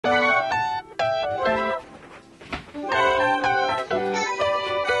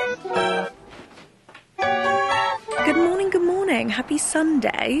happy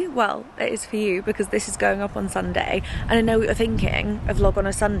Sunday. Well, it is for you because this is going up on Sunday. And I know what you're thinking, a vlog on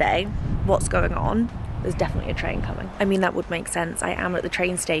a Sunday, what's going on? There's definitely a train coming. I mean, that would make sense. I am at the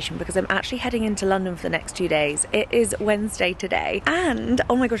train station because I'm actually heading into London for the next 2 days. It is Wednesday today. And,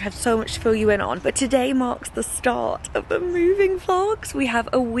 oh my gosh, I have so much to fill you in on. But today marks the start of the moving vlogs. We have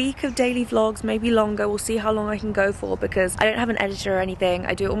a week of daily vlogs, maybe longer. We'll see how long I can go for because I don't have an editor or anything.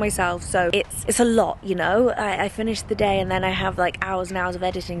 I do it all myself. So it's a lot, you know? I finish the day and then I have like hours and hours of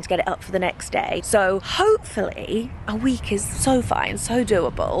editing to get it up for the next day. So hopefully a week is so fine, so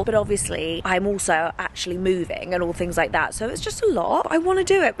doable. But obviously I'm also actually moving and all things like that, so it's just a lot. I want to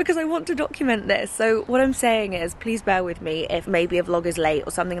do it because I want to document this. So what I'm saying is, please bear with me if maybe a vlog is late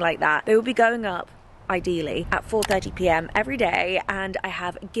or something like that. They will be going up ideally at 4:30 p.m. every day, and I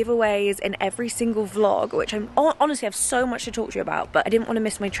have giveaways in every single vlog, which I'm honestly have so much to talk to you about, but I didn't want to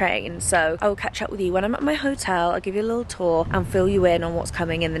miss my train, so I will catch up with you when I'm at my hotel. I'll give you a little tour and fill you in on what's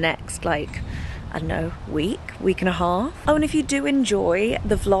coming in the next, like, I don't know, week and a half. Oh, and if you do enjoy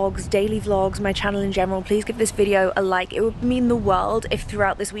the vlogs, daily vlogs, my channel in general, please give this video a like. It would mean the world if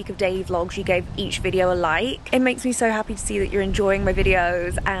throughout this week of daily vlogs you gave each video a like. It makes me so happy to see that you're enjoying my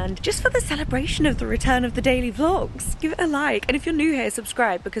videos, and just for the celebration of the return of the daily vlogs, give it a like. And if you're new here,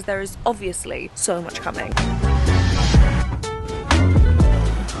 subscribe because there is obviously so much coming.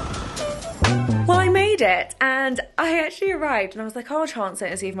 Well, I made it and I actually arrived and I was like, oh, I'll chance it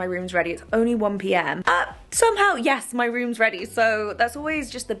and see if my room's ready. It's only 1 p.m. Somehow, yes, my room's ready. So that's always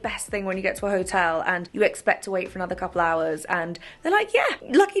just the best thing when you get to a hotel and you expect to wait for another couple hours and they're like, yeah,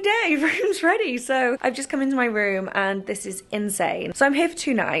 lucky day, room's ready. So I've just come into my room and this is insane. So I'm here for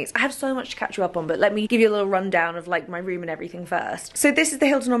 2 nights. I have so much to catch you up on, but let me give you a little rundown of like my room and everything first. So this is the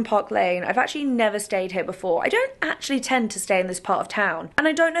Hilton on Park Lane. I've actually never stayed here before. I don't actually tend to stay in this part of town. And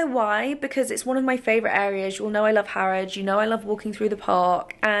I don't know why, because it's one of my favorite areas. You'll know I love Harrods, you know I love walking through the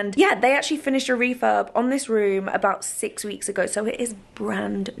park. And yeah, they actually finished a refurb on this room about 6 weeks ago, so it is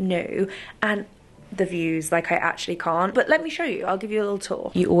brand new. And the views, like, I actually can't, but let me show you. I'll give you a little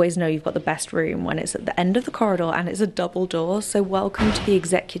tour. You always know you've got the best room when it's at the end of the corridor and it's a double door. So welcome to the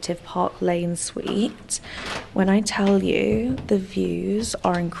Executive Park Lane suite. When I tell you, the views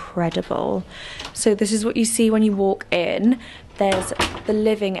are incredible. So this is what you see when you walk in. There's the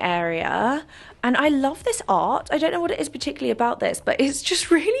living area. And I love this art. I don't know what it is particularly about this, but it's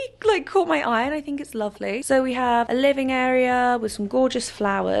just really like caught my eye and I think it's lovely. So we have a living area with some gorgeous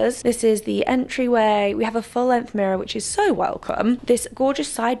flowers. This is the entryway. We have a full length mirror, which is so welcome. This gorgeous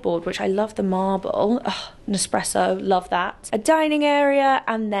sideboard, which I love the marble. Oh, Nespresso, love that. A dining area,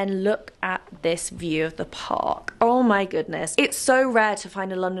 and then look at this view of the park. Oh my goodness. It's so rare to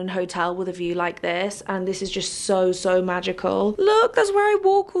find a London hotel with a view like this, and this is just so, so magical. Look, that's where I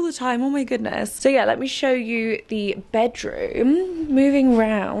walk all the time. Oh my goodness. So yeah, let me show you the bedroom. Moving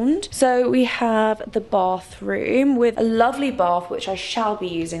round. So we have the bathroom with a lovely bath, which I shall be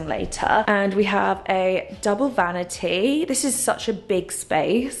using later. And we have a double vanity. This is such a big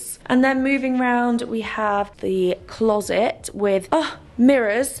space. And then moving round, we have the closet with,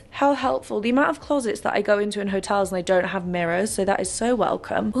 mirrors. How helpful. The amount of closets that I go into in hotels and they don't have mirrors, so that is so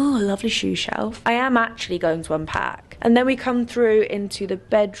welcome. Oh, a lovely shoe shelf. I am actually going to unpack. And then we come through into the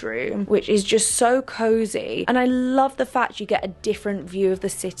bedroom, which is just so cozy. And I love the fact you get a different view of the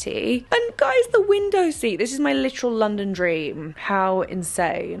city. And guys, the window seat. This is my literal London dream. How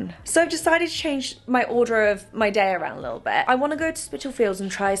insane. So I've decided to change my order of my day around a little bit. I want to go to Spitalfields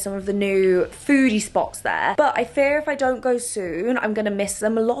and try some of the new foodie spots there. But I fear if I don't go soon, I'm going to miss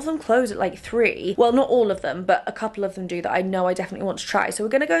them. A lot of them close at like 3. Well, not all of them, but a couple of them do that I know I definitely want to try. So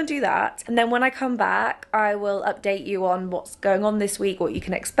we're going to go and do that. And then when I come back, I will update you on what's going on this week, what you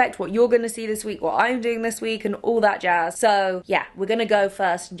can expect, what you're going to see this week, what I'm doing this week, and all that jazz. So yeah, we're going to go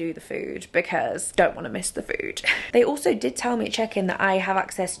first and do the food because don't want to miss the food. They also did tell me at check-in that I have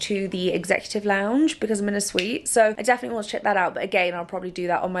access to the executive lounge because I'm in a suite. So I definitely want to check that out. But again, I'll probably do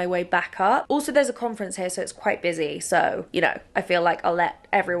that on my way back up. Also, there's a conference here, so it's quite busy. So, you know, I feel like I'll let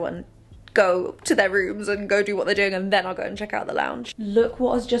everyone go to their rooms and go do what they're doing, and then I'll go and check out the lounge. Look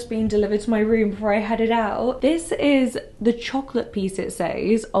what has just been delivered to my room before I headed out. This is the chocolate piece, it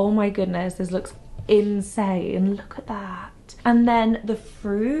says. Oh my goodness, this looks insane. Look at that. And then the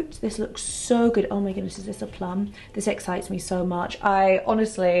fruit, this looks so good. Oh my goodness, is this a plum? This excites me so much. I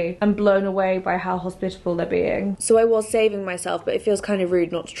honestly am blown away by how hospitable they're being. So I was saving myself, but it feels kind of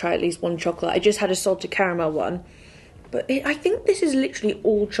rude not to try at least one chocolate. I just had a salted caramel one, but I think this is literally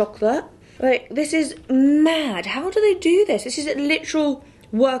all chocolate. Like, this is mad. How do they do this? This is a literal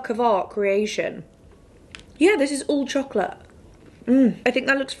work of art creation. Yeah, this is all chocolate. I think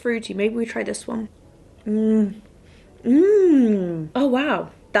that looks fruity. Maybe we try this one. Oh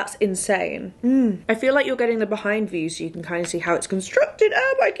wow. That's insane. I feel like you're getting the behind view so you can kind of see how it's constructed.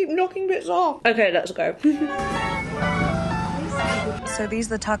 Oh, I keep knocking bits off. Okay, let's go. So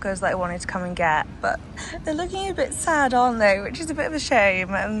these are the tacos that I wanted to come and get, but they're looking a bit sad, aren't they? Which is a bit of a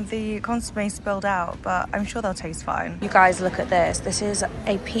shame, and the consomme spilled out, but I'm sure they'll taste fine. You guys, look at this. This is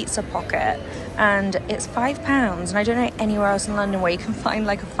a pizza pocket, and it's £5, and I don't know anywhere else in London where you can find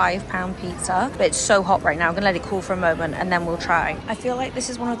like a £5 pizza, but it's so hot right now. I'm gonna let it cool for a moment, and then we'll try. I feel like this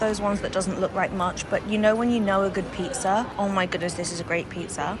is one of those ones that doesn't look like much, but you know when you know a good pizza? Oh my goodness, this is a great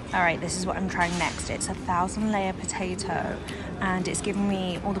pizza. All right, this is what I'm trying next. It's a 1,000-layer potato, and it's giving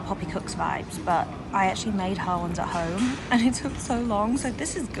me all the Poppy Cooks vibes, but I actually made her ones at home and it took so long, so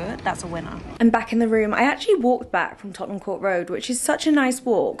this is good. That's a winner. I'm back in the room. I actually walked back from Tottenham Court Road, which is such a nice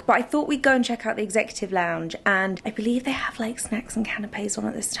walk, but I thought we'd go and check out the executive lounge, and I believe they have like snacks and canapes on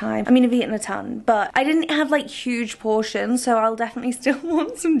at this time. I mean, I've eaten a ton, but I didn't have like huge portions, so I'll definitely still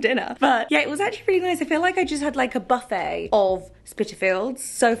want some dinner. But yeah, it was actually really nice. I feel like I just had like a buffet of Spitalfields.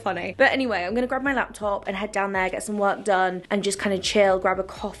 So funny. But anyway, I'm gonna grab my laptop and head down there, get some work done, and just kind of chill, grab a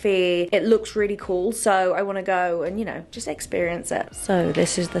coffee. It looks really cool, so I want to go and, you know, just experience it. So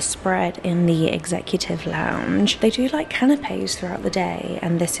this is the spread in the executive lounge. They do like canapes throughout the day,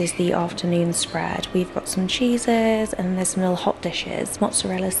 and this is the afternoon spread. We've got some cheeses, and there's some little hot dishes,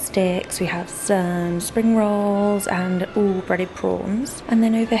 mozzarella sticks, we have some spring rolls, and all breaded prawns. And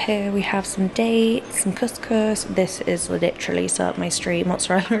then over here we have some dates, some couscous. This is literally so up my street,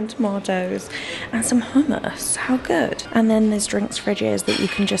 mozzarella and tomatoes, and some hummus. How good. And then there's drinks fridges that you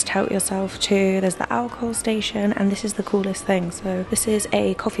can just help yourself to. There's the alcohol station, and this is the coolest thing. So this is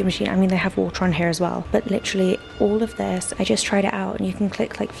a coffee machine. I mean, they have water on here as well, but literally all of this, I just tried it out, and you can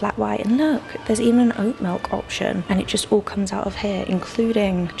click like flat white, and look, there's even an oat milk option, and it just all comes out of here,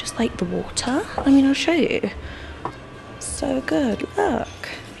 including just like the water. I mean, I'll show you. So good, look.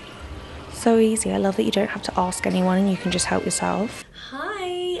 So easy. I love that you don't have to ask anyone and you can just help yourself.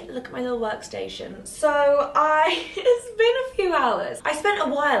 Hi, look at my little workstation. So it's been a few hours. I spent a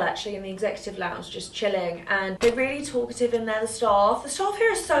while actually in the executive lounge just chilling, and they're really talkative in there, the staff. The staff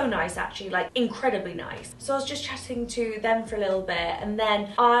here is so nice actually, like incredibly nice. So I was just chatting to them for a little bit, and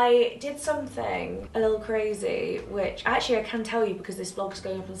then I did something a little crazy, which actually I can tell you because this vlog's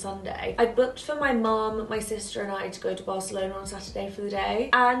going up on Sunday. I booked for my mum, my sister and I to go to Barcelona on Saturday for the day,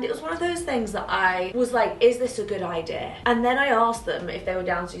 and it was one of those things that I was like, is this a good idea? And then I asked them if they were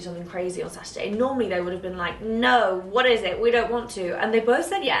down to do something crazy on Saturday. Normally they would have been like, no, what is it? We don't want to. And they both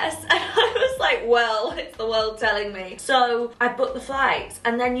said yes. And I was like, well, it's the world telling me. So I booked the flights.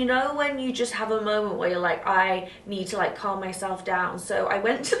 And then, you know, when you just have a moment where you're like, I need to like calm myself down. So I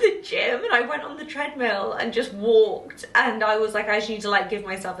went to the gym and I went on the treadmill and just walked. And I was like, I just need to like give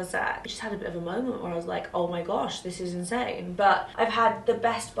myself a sec. I just had a bit of a moment where I was like, oh my gosh, this is insane. But I've had the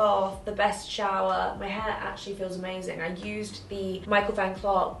best bath, the best shower. My hair actually feels amazing. I used the Michael Van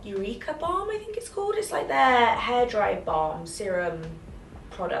Clark Eureka Balm, I think it's called. It's like their hair dry balm serum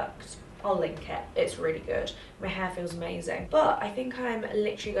product. I'll link it. It's really good. My hair feels amazing. But I think I'm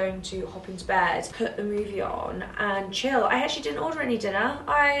literally going to hop into bed, put a movie on and chill. I actually didn't order any dinner.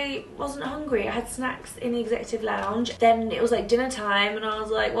 I wasn't hungry. I had snacks in the executive lounge. Then it was like dinner time and I was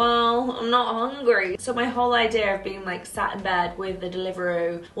like, well, I'm not hungry. So my whole idea of being like sat in bed with the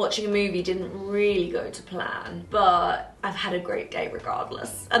Deliveroo watching a movie didn't really go to plan. But I've had a great day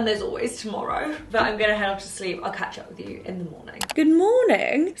regardless. And there's always tomorrow. But I'm gonna head off to sleep. I'll catch up with you in the morning. Good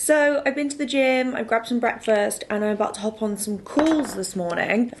morning. So I've been to the gym, I've grabbed some breakfast, and I'm about to hop on some calls this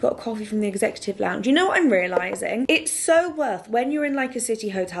morning. I've got a coffee from the executive lounge. You know what I'm realizing? It's so worth, when you're in like a city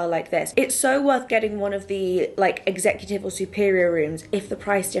hotel like this, it's so worth getting one of the like executive or superior rooms if the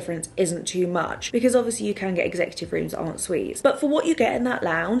price difference isn't too much. Because obviously you can get executive rooms that aren't suites. But for what you get in that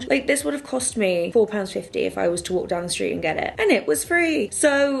lounge, like this would have cost me £4.50 if I was to walk down the street and get it. And it was free.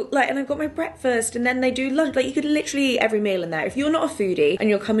 So like, and I've got my breakfast, and then they do lunch. Like you could literally eat every meal in there. If you're not a foodie and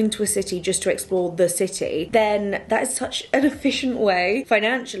you're coming to a city just to explore the city, then that is such an efficient way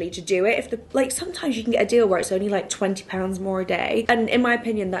financially to do it. If the like, sometimes you can get a deal where it's only like £20 more a day, and in my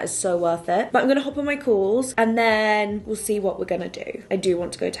opinion that is so worth it. But I'm gonna hop on my calls and then we'll see what we're gonna do. I do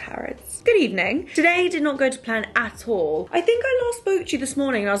want to go to Harrods. Good evening. Today did not go to plan at all. I think I last spoke to you this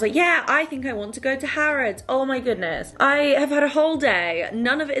morning and I was like, yeah, I think I want to go to Harrods. Oh my goodness, I have had a whole day,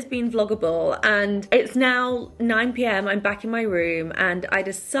 none of it has been vloggable, and it's now 9 PM. I'm back in my room and I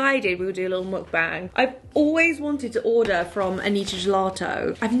decided we would do a little mukbang. I've always wanted to order from Anita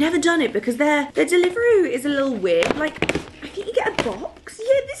Gelato. I've never done it because their Deliveroo is a little weird. Like, I think you get a box.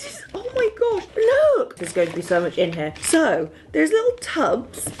 Yeah, this is, oh my gosh, look. There's going to be so much in here. So, there's little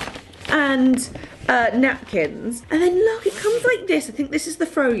tubs and napkins. And then look, it comes like this. I think this is the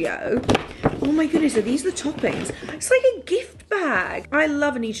froyo. Oh my goodness, are these the toppings? It's like a gift bag. I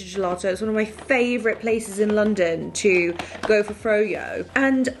love Anita Gelato. It's one of my favourite places in London to go for froyo.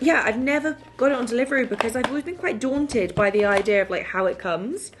 And yeah, I've never got it on delivery because I've always been quite daunted by the idea of like how it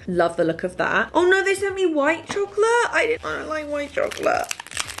comes. Love the look of that. Oh no, they sent me white chocolate. I don't like white chocolate.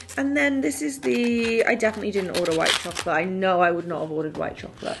 And then this is the, I definitely didn't order white chocolate. I know I would not have ordered white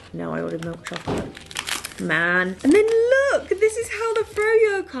chocolate. No, I ordered milk chocolate. Man. And then look, this is how the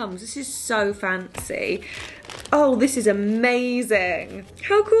froyo comes. This is so fancy. Oh, this is amazing.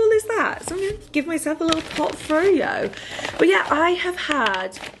 How cool is that? So I'm gonna give myself a little pot froyo. But yeah, I have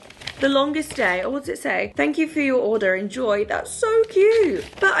had the longest day. Oh, what does it say? Thank you for your order. Enjoy. That's so cute.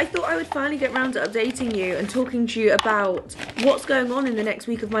 But I thought I would finally get around to updating you and talking to you about what's going on in the next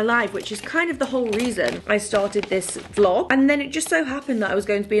week of my life, which is kind of the whole reason I started this vlog. And then it just so happened that I was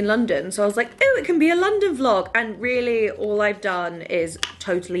going to be in London. So I was like, oh, it can be a London vlog. And really all I've done is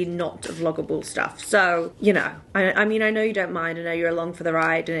totally not vloggable stuff. So, you know, I mean, I know you don't mind. I know you're along for the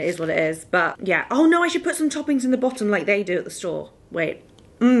ride and it is what it is. But yeah. Oh no, I should put some toppings in the bottom like they do at the store. Wait.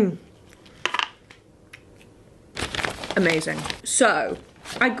 Amazing. So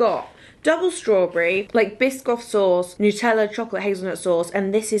I got double strawberry, like Biscoff sauce, Nutella chocolate hazelnut sauce,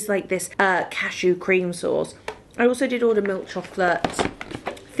 and this is like this cashew cream sauce. I also did order milk chocolate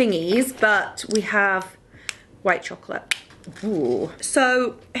thingies, but we have white chocolate. Ooh.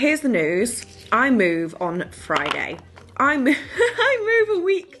 So here's the news. I move on Friday. I move a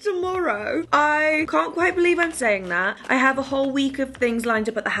week tomorrow. I can't quite believe I'm saying that. I have a whole week of things lined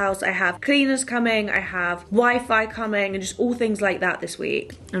up at the house. I have cleaners coming, I have Wi-Fi coming, and just all things like that this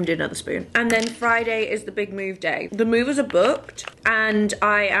week. I'm doing another spoon. And then Friday is the big move day. The movers are booked, and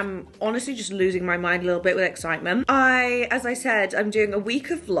I am honestly just losing my mind a little bit with excitement. As I said, I'm doing a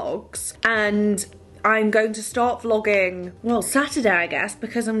week of vlogs, and I'm going to start vlogging, well, Saturday, I guess,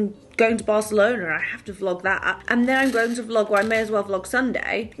 because I'm going to Barcelona and I have to vlog that. And then I'm going to vlog, well, I may as well vlog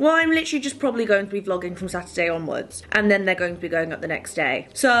Sunday. Well, I'm literally just probably going to be vlogging from Saturday onwards. And then they're going to be going up the next day.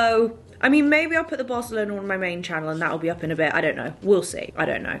 So, I mean, maybe I'll put the Barcelona on my main channel and that'll be up in a bit. I don't know. We'll see. I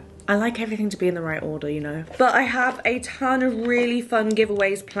don't know. I like everything to be in the right order, you know. But I have a ton of really fun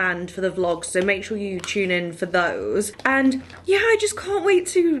giveaways planned for the vlogs, so make sure you tune in for those. And yeah, I just can't wait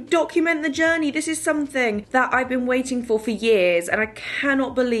to document the journey. This is something that I've been waiting for years, and I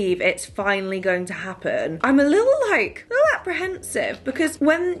cannot believe it's finally going to happen. I'm a little apprehensive, because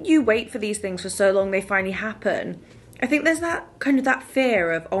when you wait for these things for so long, they finally happen. I think there's that kind of that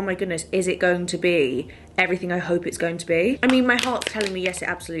fear of, oh my goodness, is it going to be everything I hope it's going to be? I mean, my heart's telling me yes, it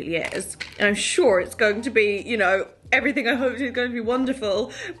absolutely is. And I'm sure it's going to be, you know, everything I hope is going to be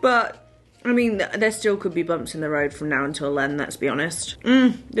wonderful. But I mean, there still could be bumps in the road from now until then, let's be honest.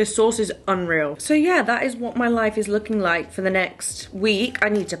 This sauce is unreal. So yeah, that is what my life is looking like for the next week. I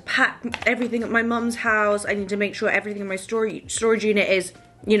need to pack everything at my mum's house. I need to make sure everything in my storage unit is,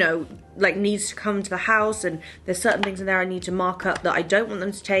 you know, like needs to come to the house, and there's certain things in there I need to mark up that I don't want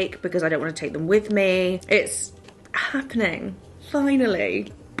them to take because I don't want to take them with me. It's happening,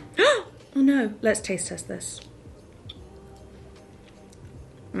 finally. Oh no, let's taste test this.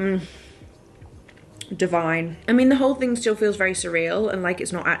 Divine. I mean, the whole thing still feels very surreal and like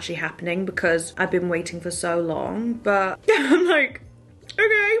it's not actually happening because I've been waiting for so long, but I'm like,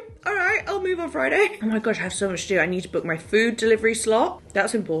 okay, all right, I'll move on Friday. Oh my gosh, I have so much to do. I need to book my food delivery slot.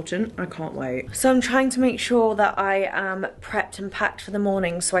 That's important. I can't wait. So I'm trying to make sure that I am prepped and packed for the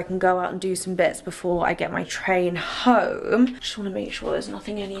morning so I can go out and do some bits before I get my train home. Just want to make sure there's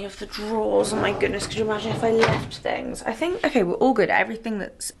nothing in any of the drawers. Oh my goodness, could you imagine if I left things? I think, okay, we're all good. Everything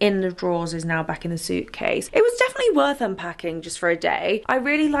that's in the drawers is now back in the suitcase. It was definitely worth unpacking just for a day. I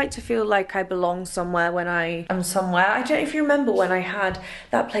really like to feel like I belong somewhere when I am somewhere. I don't know if you remember when I had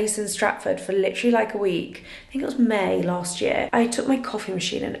that place in Stratford for literally like a week. I think it was May last year. I took my coffee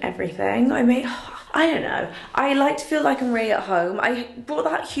machine and everything. I don't know. I like to feel like I'm really at home. I brought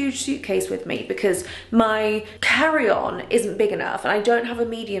that huge suitcase with me because my carry-on isn't big enough and I don't have a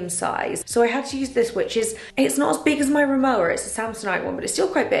medium size. So I had to use this, which is, it's not as big as my Rimowa. It's a Samsonite one, but it's still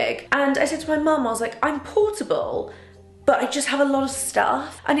quite big. And I said to my mum, I was like, I'm portable, but I just have a lot of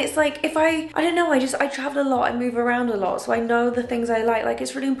stuff. And it's like, if I don't know, I travel a lot, I move around a lot, so I know the things I like. Like,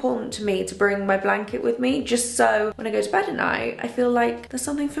 it's really important to me to bring my blanket with me, just so when I go to bed at night, I feel like there's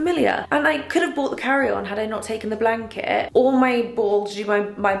something familiar. And I could have bought the carry-on had I not taken the blanket, or my ball to do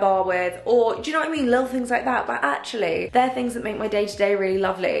my bar with, or, do you know what I mean? Little things like that, but actually, they're things that make my day-to-day really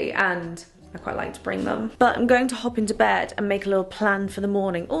lovely, and I quite like to bring them. But I'm going to hop into bed and make a little plan for the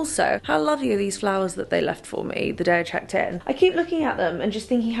morning. Also, how lovely are these flowers that they left for me the day I checked in? I keep looking at them and just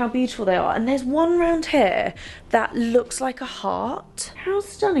thinking how beautiful they are. And there's one round here that looks like a heart. How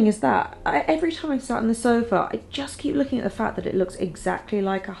stunning is that? Every time I sat on the sofa, I just keep looking at the fact that it looks exactly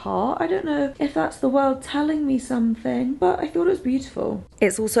like a heart. I don't know if that's the world telling me something, but I thought it was beautiful.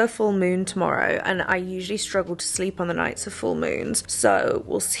 It's also a full moon tomorrow, and I usually struggle to sleep on the nights of full moons. So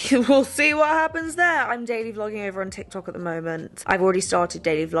we'll see what happens there. I'm daily vlogging over on TikTok at the moment. I've already started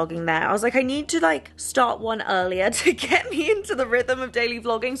daily vlogging there. I was like, I need to like start one earlier to get me into the rhythm of daily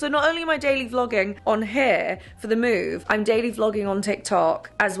vlogging. So not only am I daily vlogging on here for the move, I'm daily vlogging on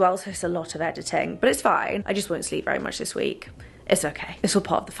TikTok as well, so it's a lot of editing, but it's fine. I just won't sleep very much this week. It's okay. It's all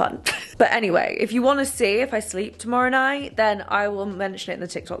part of the fun. But anyway, if you want to see if I sleep tomorrow night, then I will mention it in the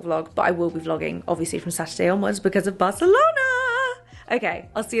TikTok vlog, but I will be vlogging obviously from Saturday onwards because of Barcelona. Okay,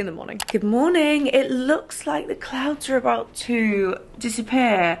 I'll see you in the morning. Good morning. It looks like the clouds are about to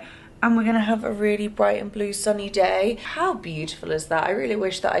disappear and we're gonna have a really bright and blue sunny day. How beautiful is that? I really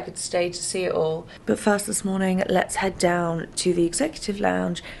wish that I could stay to see it all. But first this morning, let's head down to the executive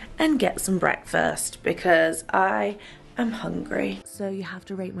lounge and get some breakfast because I'm hungry. So you have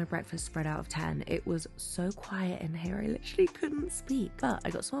to rate my breakfast spread out of 10. It was so quiet in here, I literally couldn't speak. But I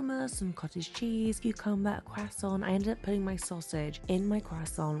got some hummus, some cottage cheese, cucumber, a croissant. I ended up putting my sausage in my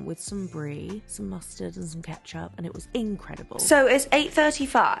croissant with some brie, some mustard and some ketchup, and it was incredible. So it's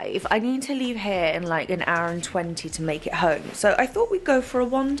 8:35. I need to leave here in like an hour and 20 to make it home. So I thought we'd go for a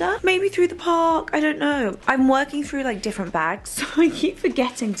wander, maybe through the park, I don't know. I'm working through like different bags, so I keep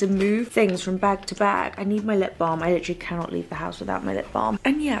forgetting to move things from bag to bag. I need my lip balm. I literally cannot leave the house without my lip balm.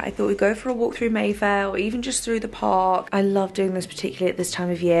 And yeah, I thought we'd go for a walk through Mayfair or even just through the park. I love doing this, particularly at this time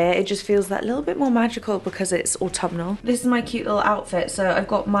of year. It just feels that little bit more magical because it's autumnal. This is my cute little outfit. So I've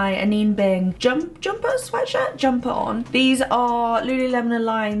got my Anine Bing jumper on. These are Lululemon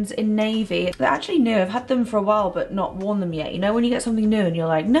Aligns in navy. They're actually new. I've had them for a while but not worn them yet. You know when you get something new and you're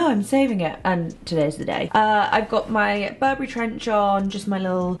like, no, I'm saving it. And today's the day. I've got my Burberry trench on, just my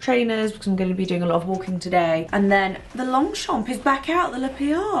little trainers because I'm going to be doing a lot of walking today. And then the Longchamp is back out, the Le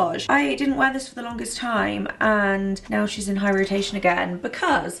Pliage. I didn't wear this for the longest time and now she's in high rotation again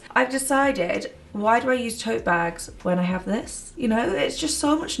because I've decided, why do I use tote bags when I have this? You know, it's just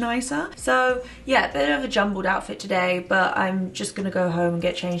so much nicer. So yeah, a bit of a jumbled outfit today, but I'm just gonna go home and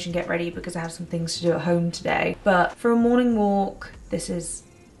get changed and get ready because I have some things to do at home today. But for a morning walk, this is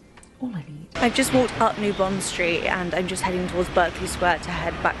all I need. I've just walked up New Bond Street and I'm just heading towards Berkeley Square to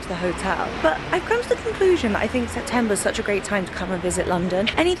head back to the hotel. But I've come to the conclusion that I think September is such a great time to come and visit London.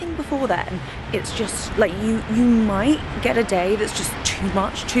 Anything before then, it's just like you might get a day that's just too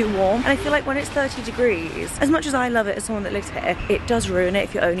much, too warm. And I feel like when it's 30 degrees, as much as I love it as someone that lives here, it does ruin it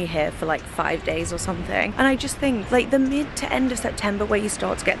if you're only here for like 5 days or something. And I just think like the mid to end of September where you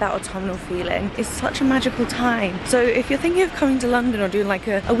start to get that autumnal feeling is such a magical time. So if you're thinking of coming to London or doing like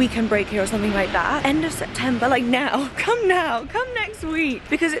a weekend break here or something like that, end of September, like now, come next week,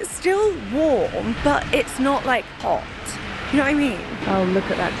 because it's still warm but it's not like hot, you know what I mean? Oh, look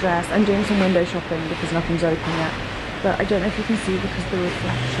at that dress. I'm doing some window shopping because nothing's open yet, but I don't know if you can see because of the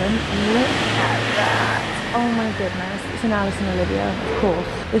reflection. Look at that. Oh my goodness, it's an Alice and Olivia, of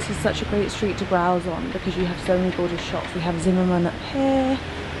course. This is such a great street to browse on because you have so many gorgeous shops. We have Zimmermann up here.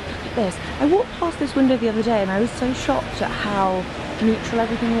 Look at this. I walked past this window the other day and I was so shocked at how neutral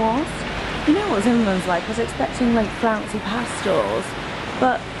everything was. You know what Zimmermann's like? I was expecting like flouncy pastels,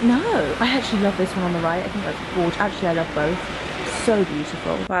 but no. I actually love this one on the right. I think that's gorgeous. Actually, I love both. So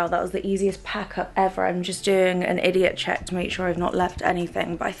beautiful. Wow, that was the easiest pack up ever. I'm just doing an idiot check to make sure I've not left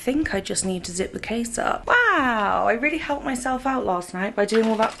anything, but I think I just need to zip the case up. Wow, I really helped myself out last night by doing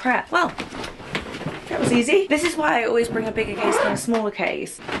all that prep. Well, that was easy. This is why I always bring a bigger case than a smaller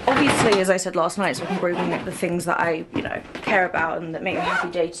case. Obviously, as I said last night, so I can bring the things that I, you know, care about and that make me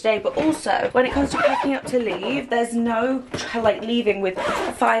happy day to day. But also, when it comes to packing up to leave, there's no like leaving with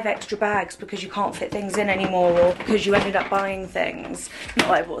 5 extra bags because you can't fit things in anymore or because you ended up buying things. Not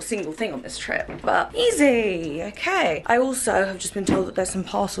that I bought a single thing on this trip, but easy. Okay. I also have just been told that there's some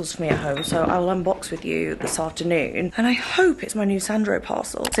parcels for me at home, so I will unbox with you this afternoon. And I hope it's my new Sandro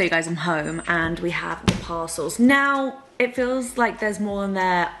parcel. So you guys, I'm home and we have the parcels. Now, it feels like there's more than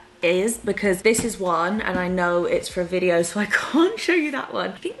there is because this is one and I know it's for a video so I can't show you that one.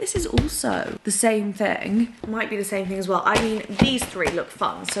 I think this is also the same thing. It might be the same thing as well. I mean, these 3 look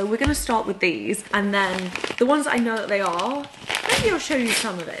fun, so we're gonna start with these and then the ones that I know that they are, I maybe I'll show you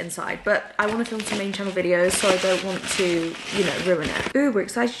some of it inside, but I want to film some main channel videos, so I don't want to, you know, ruin it. Ooh, we're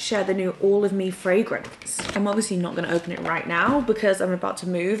excited to share the new All of Me fragrance. I'm obviously not going to open it right now because I'm about to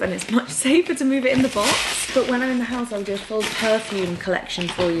move and it's much safer to move it in the box. But when I'm in the house, I'll do a full perfume collection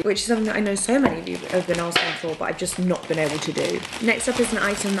for you, which is something that I know so many of you have been asking for, but I've just not been able to do. Next up is an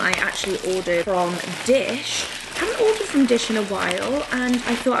item that I actually ordered from Dish. I haven't ordered from Dish in a while, and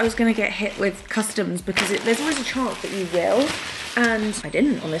I thought I was going to get hit with customs because there's always a chance that you will, and I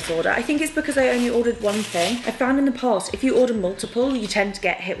didn't on this order. I think it's because I only ordered one thing. I found in the past, if you order multiple, you tend to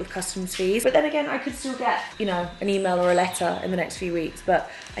get hit with customs fees, but then again, I could still get, you know, an email or a letter in the next few weeks,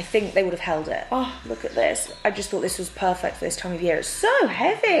 but I think they would have held it. Oh, look at this. I just thought this was perfect for this time of year. It's so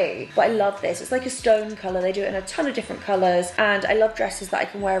heavy, but I love this. It's like a stone colour. They do it in a ton of different colours, and I love dresses that I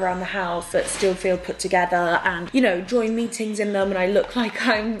can wear around the house but still feel put together and, you know, join meetings in them and I look like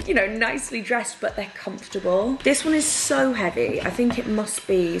I'm, you know, nicely dressed, but they're comfortable. This one is so heavy. I think it must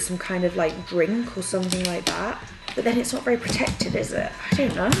be some kind of like drink or something like that, but then it's not very protected, is it? I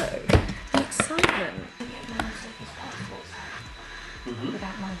don't know. The excitement.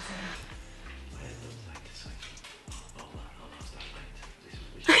 Without my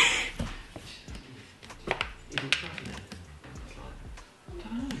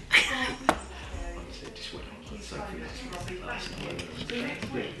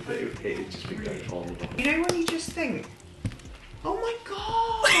You know when you just think, oh my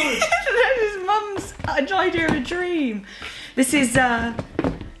god! That is Mum's idea of a dream. This is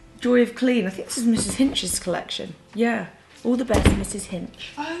Joy of Clean. I think this is Mrs. Hinch's collection. Yeah. All the best, Mrs.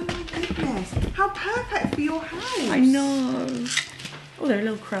 Hinch. Oh my goodness. How perfect for your house. I know. Oh, they're a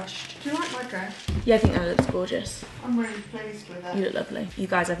little crushed. Do you like my dress? Yeah, I think that looks gorgeous. I'm really pleased with it. You look lovely. You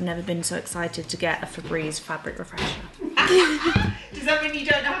guys, I've never been so excited to get a Febreze fabric refresher. Does that mean you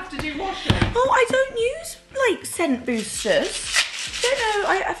don't have to do washing? Oh, I don't use, like, scent boosters. Don't know,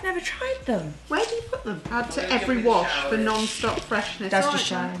 I've never tried them. Where do you put them? Add to every wash for non-stop freshness. That's just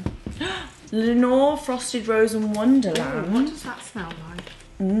shine. Lenore Frosted Rose and Wonderland. Ooh, what does that smell like?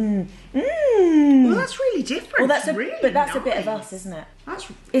 Mmm. Mmm. Well, that's really different. Well, that's really but that's nice. a bit of us, isn't it?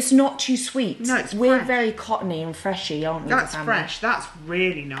 That's. It's not too sweet. No, it's We're fresh. very cottony and freshy, aren't we? That's fresh. That's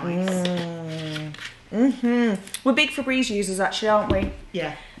really nice. We're big Febreze users, actually, aren't we?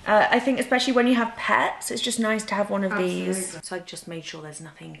 Yeah. I think especially when you have pets, it's just nice to have one of Absolutely. these. So I've just made sure there's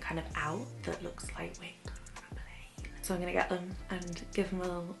nothing kind of out that looks lightweight. So I'm gonna get them and give them a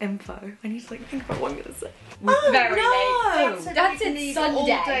little info. I need to like think about what I'm gonna say. Oh, very no! late. That's in need Sunday. all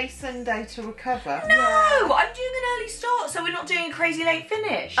day Sunday to recover. No! I'm doing an early start, so we're not doing a crazy late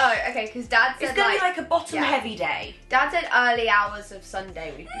finish. Oh, okay, because Dad said It's gonna be like a bottom heavy day. Dad said early hours of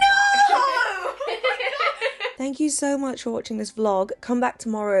Sunday we'd be No! Thank you so much for watching this vlog. Come back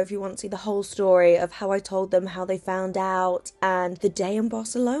tomorrow if you want to see the whole story of how I told them how they found out and the day in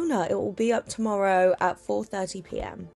Barcelona. It will be up tomorrow at 4:30 p.m.